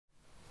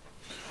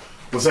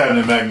What's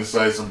happening, Magnus?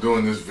 I'm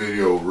doing this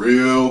video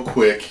real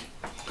quick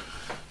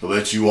to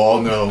let you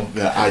all know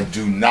that I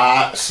do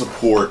not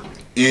support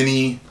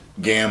any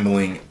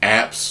gambling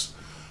apps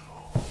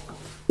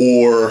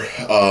or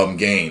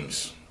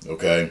games,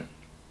 okay?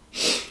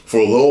 For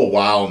a little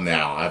while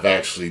now, I've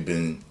actually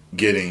been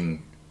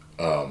getting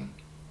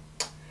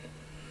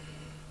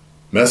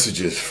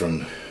messages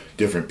from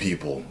different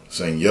people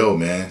saying, yo,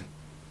 man,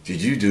 did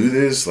you do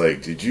this?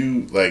 Like, did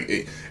you, like,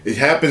 it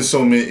happens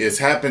so many, it's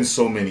happened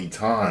so many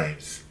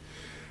times.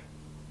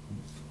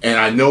 And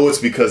I know it's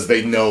because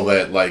they know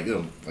that, like, you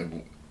know,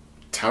 like,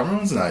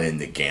 Tyrone's not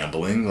into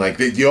gambling. Like,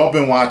 y'all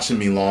been watching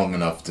me long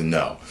enough to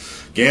know.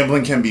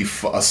 Gambling can be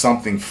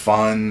something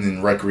fun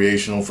and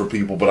recreational for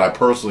people, but I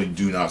personally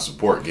do not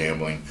support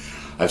gambling.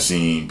 I've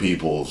seen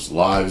people's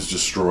lives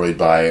destroyed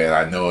by it.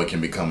 I know it can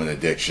become an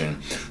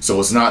addiction. So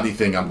it's not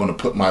anything I'm going to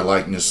put my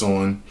likeness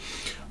on.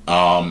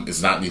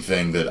 It's not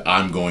anything that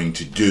I'm going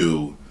to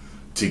do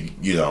to,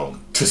 you know,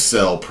 to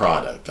sell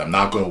product. I'm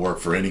not going to work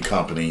for any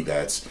company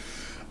that's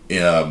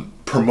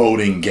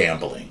promoting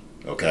gambling.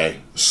 Okay,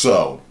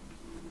 so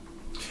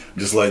I'm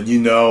just letting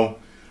you know.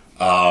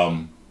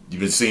 You've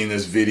been seeing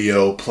this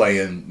video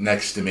playing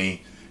next to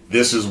me.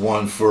 This is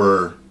one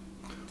for,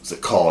 what's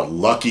it called?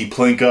 Lucky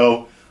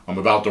Plinko. I'm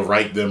about to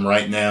write them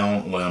right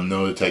now, let them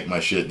know to take my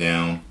shit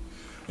down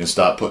and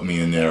stop putting me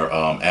in their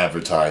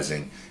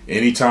advertising.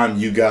 Anytime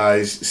you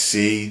guys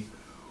see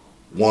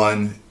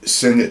one,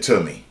 send it to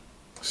me.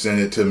 Send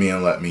it to me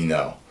and let me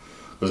know.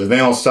 Because if they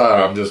don't start,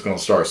 I'm just going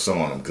to start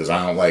suing them, because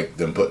I don't like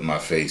them putting my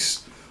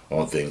face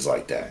on things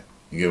like that.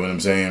 You get what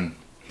I'm saying?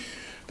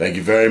 Thank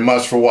you very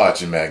much for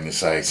watching,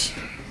 Magnus.